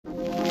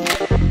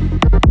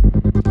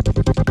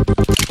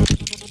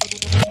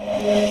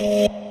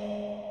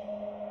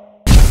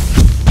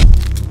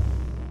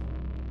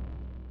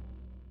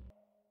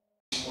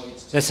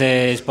This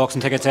is Boxing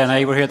Tickets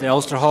NI. We're here at the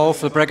Ulster Hall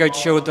for the Breakout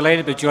Show.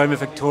 Delighted to be joined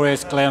with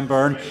victorious Glenn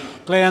Byrne.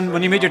 Glenn,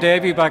 when you made your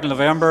debut back in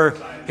November,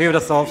 who would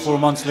have thought 4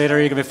 months later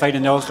you're going to be fighting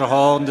in the Ulster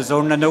Hall in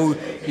dazn? I know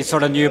you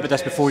sort of knew about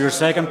this before your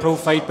second pro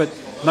fight, but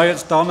now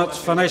it's done, it's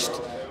finished.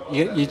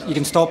 You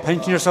can stop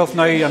pinching yourself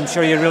now. I'm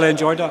sure you really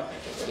enjoyed that.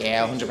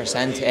 Yeah,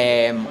 100%.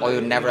 I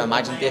would never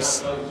imagined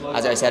this.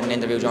 As I said in an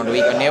interview during the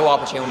week, I knew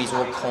opportunities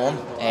would come.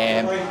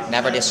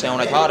 Never this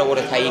soon. I thought it would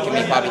have taken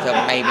me probably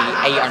to maybe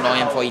 8 or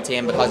 9 fights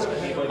in, because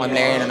I'm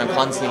learning, I'm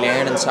constantly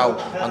learning. So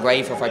I'm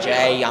grateful for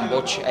Jay and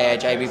Butch,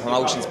 JB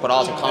Promotions, but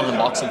also Conlan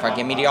Boxing for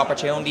giving me the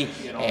opportunity.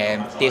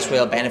 This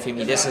will benefit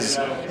me. This is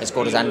as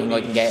good as anything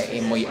I can get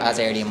as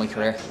early in my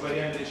career.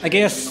 I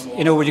guess,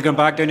 when you're going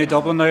back down to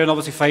Dublin now and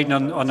obviously fighting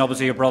on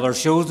obviously your brother's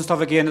shows and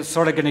stuff again, it's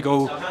sort of going to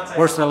go,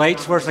 where's the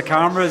lights, where's the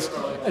cameras?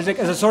 Is it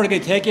sort of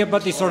going to take you,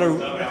 but you sort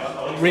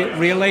of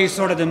realise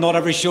sort of that not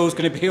every show is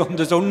going to be on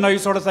dazn now,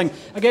 sort of thing.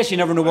 I guess you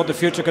never know what the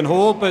future can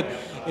hold, but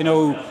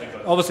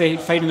obviously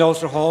fighting the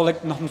Ulster Hall,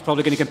 nothing's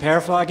probably going to compare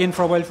for that again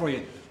for a while for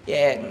you.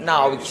 Yeah,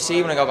 no, you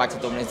see, when I go back to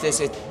Dublin,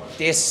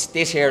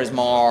 this here is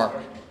more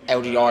out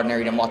of the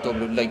ordinary than what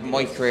Dublin. Like,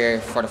 my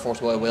career for the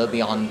first while will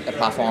be on a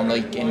platform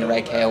like in the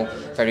Red Cow.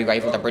 Very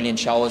grateful. They're brilliant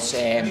shows.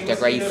 They're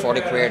great for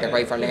the career. They're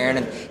great for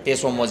learning.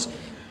 This one was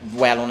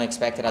well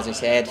unexpected, as I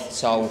said,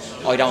 so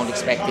I don't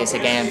expect this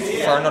again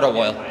for another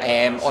while.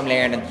 I'm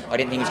learning. I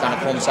didn't think it was going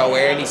to come so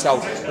early, so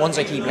once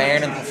I keep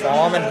learning,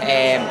 performing,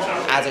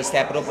 as I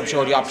step it up, I'm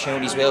sure the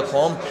opportunities will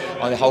come.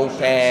 I hope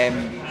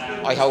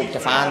the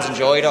fans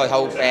enjoyed it. I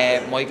hope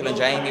Michael and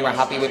Jamie were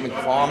happy with my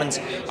performance.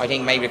 I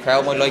think maybe the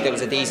crowd might like it. It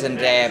was a decent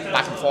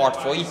back and forth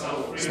fight.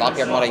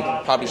 Sloppier than what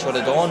I probably should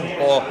have done,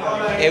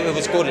 but it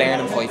was a good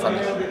learning fight for me.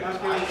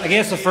 I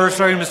guess the first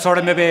round was sort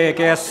of maybe, I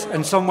guess,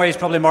 in some ways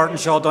probably Martin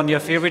Shaw done you a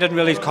favour. He didn't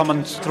really come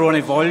and throw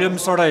any volume, you're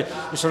sort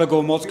of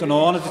going, what's going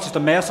on? It's just a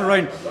mess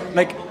around.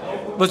 Like,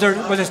 was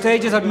there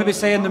stages I'd maybe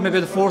saying that maybe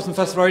the 4th and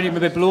 5th round you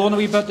maybe blowing a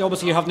wee bit?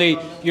 Obviously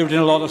you were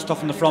doing a lot of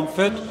stuff on the front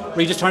foot.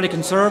 Were you just trying to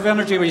conserve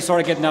energy? Were you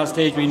sort of getting that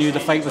stage where you knew the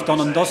fight was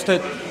done and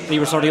dusted, that you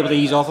were sort of able to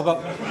ease off a bit?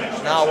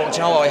 No, well, you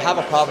know, I have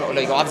a problem.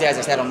 Like, obviously, as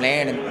I said, I'm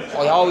learning.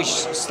 I always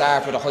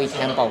start with a high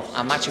tempo,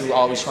 and Matthew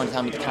always trying to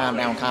tell me to calm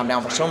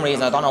down. For some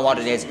reason, I don't know what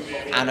it is,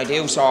 and I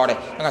do sort of,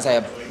 I'm going to say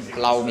I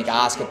blow my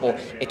gasket, but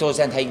it does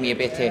then take me a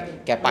bit to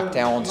get back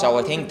down. So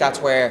I think that's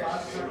where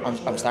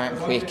I'm starting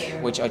quick,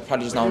 which I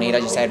probably just don't need.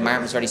 As you said,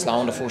 Martin was very slow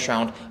in the first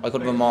round. I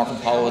could have been more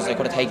composed. I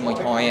could have taken my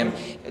time.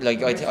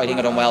 Like, I think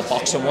I done well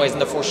boxing wise in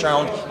the first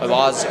round. I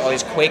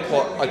was quick,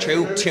 but I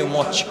threw too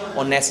much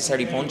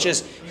unnecessary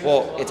punches.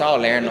 But it's all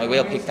learning. I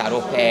will pick that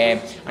up.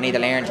 I need to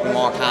learn to be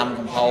more calm and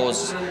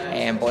composed,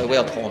 but it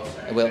will come.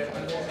 It will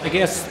come. I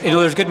guess,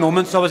 there's good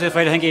moments. Obviously,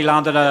 I think he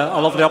landed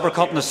a lovely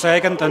uppercut in the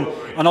second, and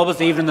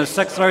obviously even in the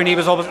 6th round he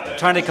was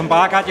trying to come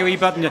back at you a wee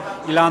bit, and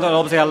you landed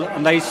obviously a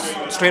nice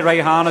straight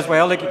right hand as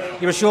well. Like,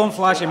 you were showing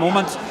flashy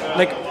moments.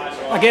 Like,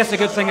 I guess the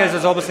good thing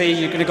is obviously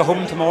you're going to go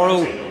home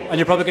tomorrow and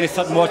you're probably going to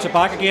sit and watch it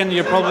back again.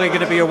 You're probably going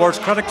to be your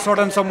worst critic sort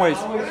of in some ways.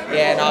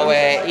 Yeah, no,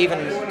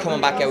 even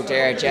coming back out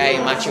there, Jay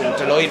and Matthew,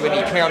 delighted with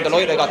me. Come here, I'm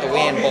delighted I got the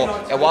win,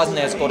 but it wasn't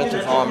as good a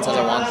performance as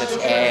I wanted.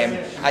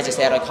 As I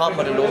said, I caught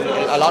with a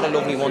lot of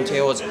lovely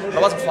 1-2s, but I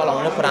wasn't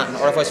following up with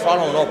that. Or if I was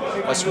following up,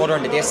 I was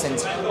smothering the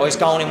distance. I was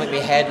going in with my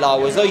head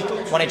low. It was like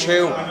when I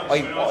threw,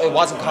 I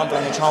wasn't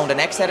confident in throwing the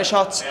next set of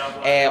shots.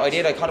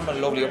 I caught him with a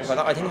lovely uppercut.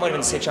 I think it might have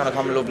been 6 round, I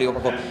caught him with a lovely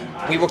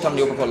uppercut. We worked on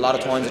the uppercut a lot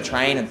of times in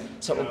training.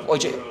 So I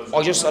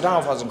don't know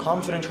if I was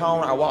confident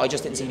throwing or what. I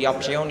just didn't see the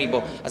opportunity.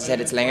 But as I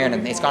said, it's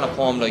learning. It's gonna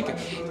come. Like,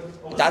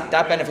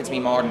 that benefits me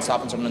more than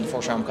stopping something in the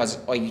first round, because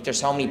there's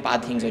so many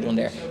bad things I've done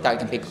there that I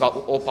can pick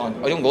up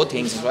on. I done good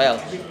things as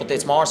well, but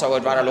it's more so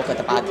I'd rather look at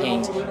the bad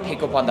things,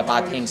 pick up on the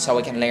bad things so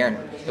I can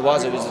learn. It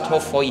was a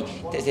tough fight.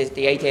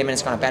 The 88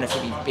 minutes is going to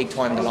benefit me big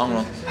time in the long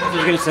run.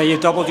 You're going to say you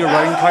doubled your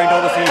round count,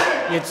 obviously.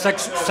 You had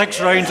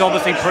six rounds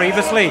obviously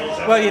previously.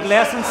 Well, you had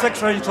less than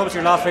 6 rounds, obviously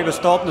your last fight was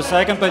stopped in the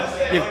second,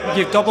 but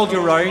you've doubled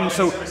your rounds,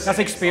 so that's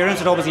experience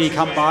that obviously you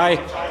can't buy.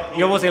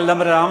 You obviously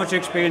limited amateur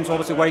experience,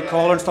 obviously white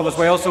collar and stuff as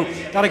well, so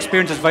that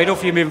experience is vital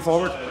for you moving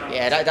forward.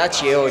 Yeah, that's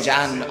huge,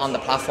 and on the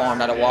platform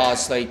that it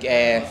was, like,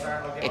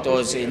 it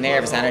does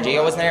nervous energy.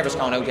 I was nervous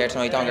going out there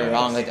tonight, don't get me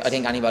wrong. I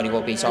think anybody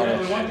would be sort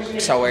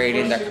of so early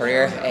in their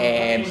career.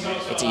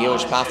 It's a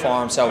huge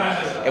platform, so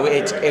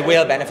it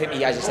will benefit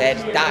me, as you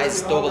said. That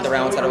is double the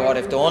rounds that I would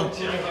have done.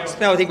 So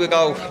now I think we'll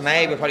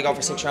probably go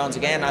for 6 rounds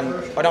again, and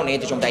I don't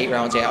need to jump to 8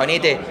 rounds yet. I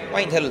need to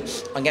wait until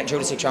I'm getting through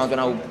the 6 rounds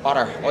without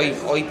bother.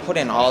 I put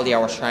in all the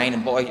hours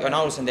training, but I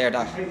noticed in there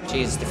that,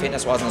 geez, the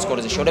fitness wasn't as good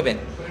as it should have been.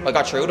 I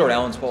got through the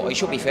rounds, but I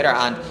should be fitter,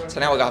 and so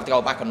now I have to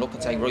go back and look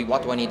and say, right,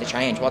 what do I need to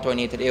change? What do I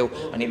need to do?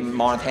 I need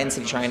more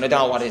intensity training. I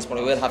don't know what it is, but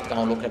I will have to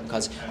go and look at it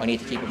because I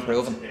need to keep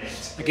improving.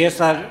 I guess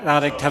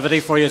that activity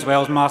for you as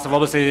well is massive.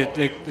 Obviously,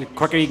 the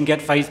quicker you can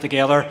get fights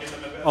together,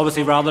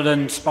 obviously rather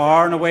than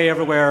sparring away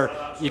everywhere,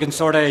 you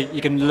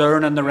can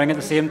learn in the ring at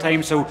the same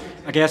time. So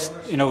I guess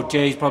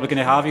Jay's probably going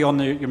to have you on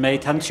your May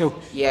 10th show.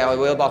 Yeah, I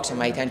will box on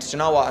May 10th. Do you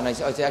know what? And I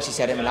actually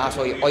said it in my last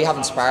fight. I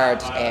haven't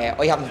sparred.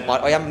 I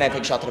haven't been a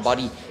big shot to the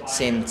body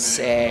since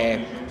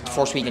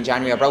first week in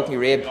January I broke my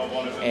rib.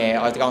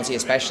 I have to go and see a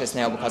specialist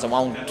now because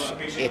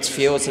it's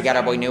fused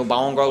together by new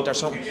bone growth or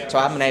something, so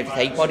I haven't been able to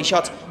take body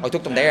shots. I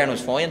took them there and it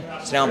was fine,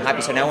 so now I'm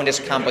happy. So now in this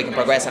camp I can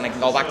progress and I can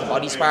go back to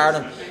body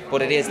sparring,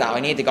 but it is that I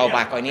need to go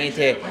back.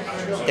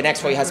 The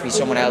next fight has to be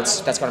someone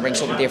else that's going to bring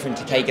something different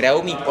to take it out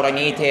of me, but I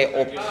need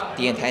to up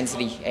the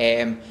intensity.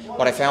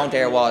 What I found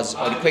there was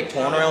I had a quick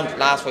turnaround.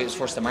 Last fight was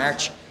 1st of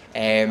March.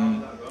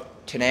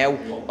 To now,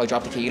 I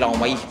dropped a kilo in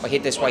weight. I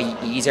hit this weight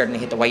easier than I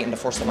hit the weight in the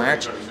 1st of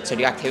March. So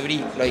the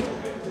activity, like,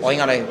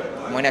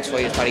 my next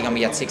fight is probably going to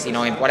be at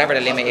 69, whatever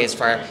the limit is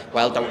for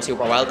welter,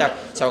 super welter.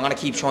 So I'm going to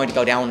keep trying to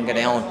go down and go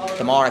down.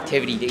 The more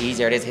activity, the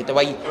easier it is to hit the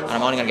weight, and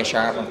I'm only going to get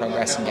sharper and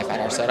progress and get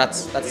better. So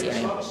that's the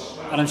aim.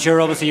 And I'm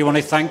sure obviously you want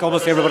to thank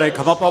obviously everybody who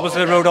come up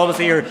obviously the road.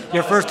 Obviously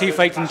your first 2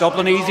 fights in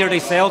Dublin, easier to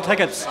sell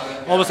tickets.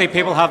 Obviously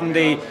people having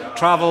to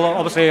travel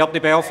obviously up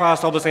to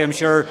Belfast. Obviously I'm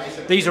sure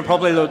these are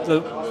probably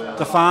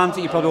the fans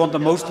that you probably want the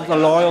most, the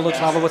loyal to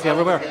travel with you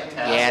everywhere.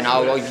 Yeah,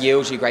 no, I'm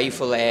hugely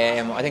grateful.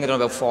 I think I've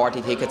done about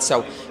 40 tickets.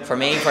 So for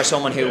me, for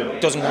someone who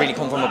doesn't really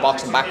come from a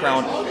boxing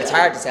background, it's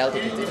hard to sell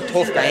tickets. It's a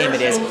tough game,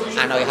 it is.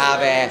 And I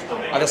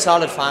have a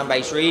solid fan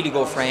base, really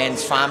good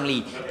friends,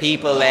 family,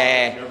 people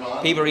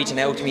reaching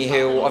out to me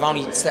who I've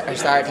only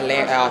started to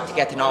learn to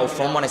get to know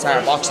from when I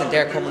started boxing.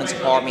 They're coming and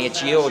support me. It's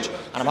huge,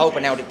 and I'm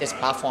hoping now that this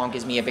platform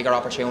gives me a bigger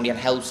opportunity and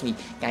helps me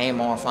gain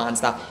more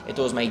fans, that it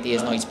does make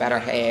these nights better.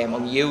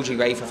 I'm hugely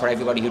grateful for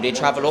everybody who did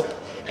travel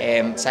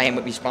up. Same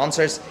with my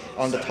sponsors.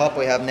 On the top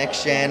I have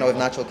Next Gen, I have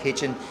Natural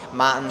Kitchen,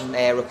 Matin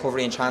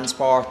Recovery and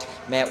Transport,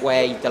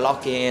 Metway, The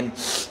Lock-In,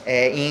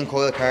 Ian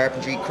Coyle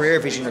Carpentry, Career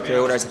Vision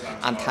Recruiters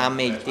and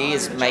Tammy.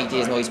 These make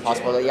these nights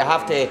possible. You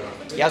have to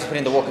put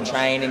in the work and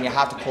training, you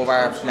have to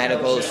cover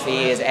medicals,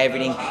 fees,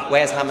 everything.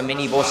 Wes Ham a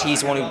minibus,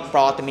 he's the one who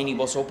brought the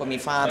minibus up with me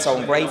fans, so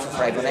I'm grateful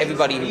for everyone.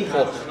 Everybody who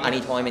put any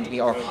time into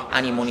me or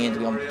any money into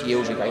me, I'm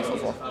hugely grateful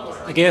for.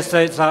 I guess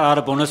it's that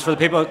added bonus for the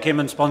people that came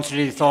and sponsored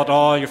you. They thought,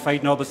 oh, you're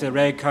fighting obviously the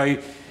Red Cow.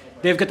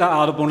 They've got that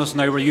added bonus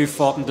now where you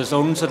fought in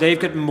dazn, so they've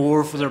got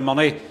more for their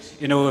money.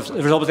 You know, if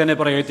there's obviously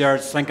anybody out there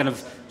that's thinking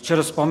of should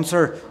a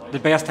sponsor, the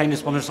best time to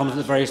sponsor something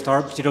at the very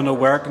start, because you don't know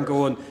where it can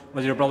go, and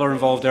with your brother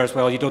involved there as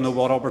well, you don't know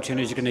what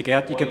opportunities you're going to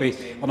get. You could be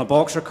on a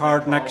boxer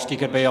card next, you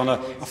could be on a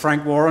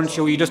Frank Warren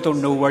show, you just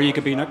don't know where you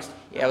could be next.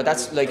 Yeah, but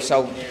that's like,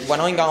 so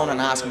when I'm going and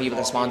asking people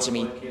to sponsor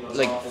me,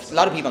 like a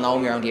lot of people know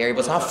me around the area,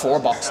 but it's not for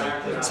boxing.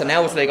 So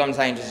now it's like I'm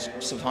saying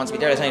to sponsor me,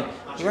 they're saying,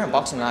 you weren't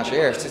boxing last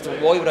year, it's just,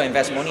 why would I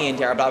invest money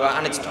into it, blah, blah,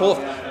 and it's tough.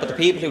 But the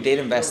people who did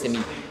invest in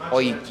me,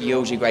 I'm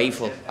hugely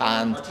grateful,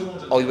 and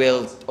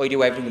I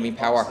do everything in my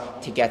power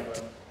to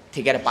get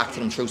it back to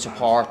them through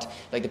support.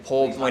 Like the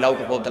pub, my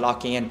local pub, The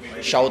Lock-In,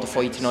 showed the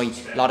fight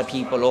tonight. A lot of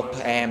people up.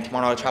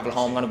 Tomorrow I'll travel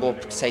home. I'm going to go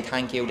up to say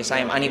thank you. The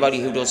same, anybody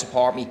who does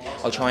support me,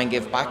 I'll try and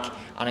give back.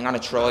 And I'm going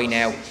to try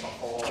now.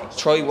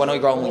 When I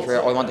grow my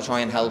career, I want to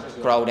try and help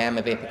grow them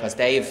a bit, because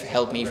they've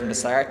helped me from the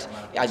start.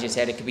 As you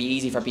said, it could be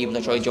easy for people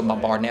to try and jump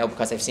on board now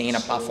because they've seen a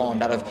platform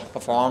that I've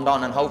performed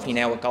on, and hopefully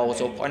now it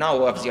goes up. I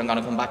know obviously I'm going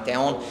to come back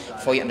down,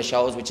 fight on the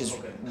shows, which is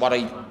what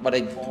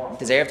I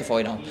deserve to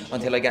fight on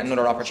until I get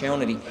another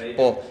opportunity.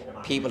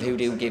 But people who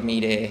give me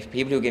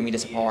the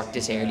support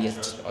this early,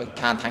 I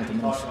can't thank them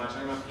enough.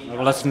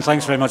 Well, listen,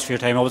 thanks very much for your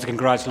time. Always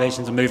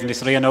congratulations on moving to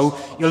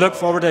 3-0. You'll look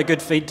forward to a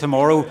good feed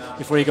tomorrow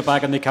before you get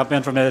back in the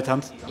campaign for May the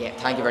 10th. Yeah,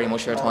 thank you very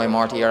much for your time,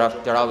 Marty. You're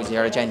always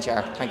there, a gent.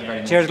 Thank you very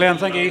much. Cheers, Glenn.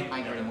 Thank you.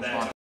 Thank you very much,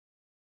 Marty.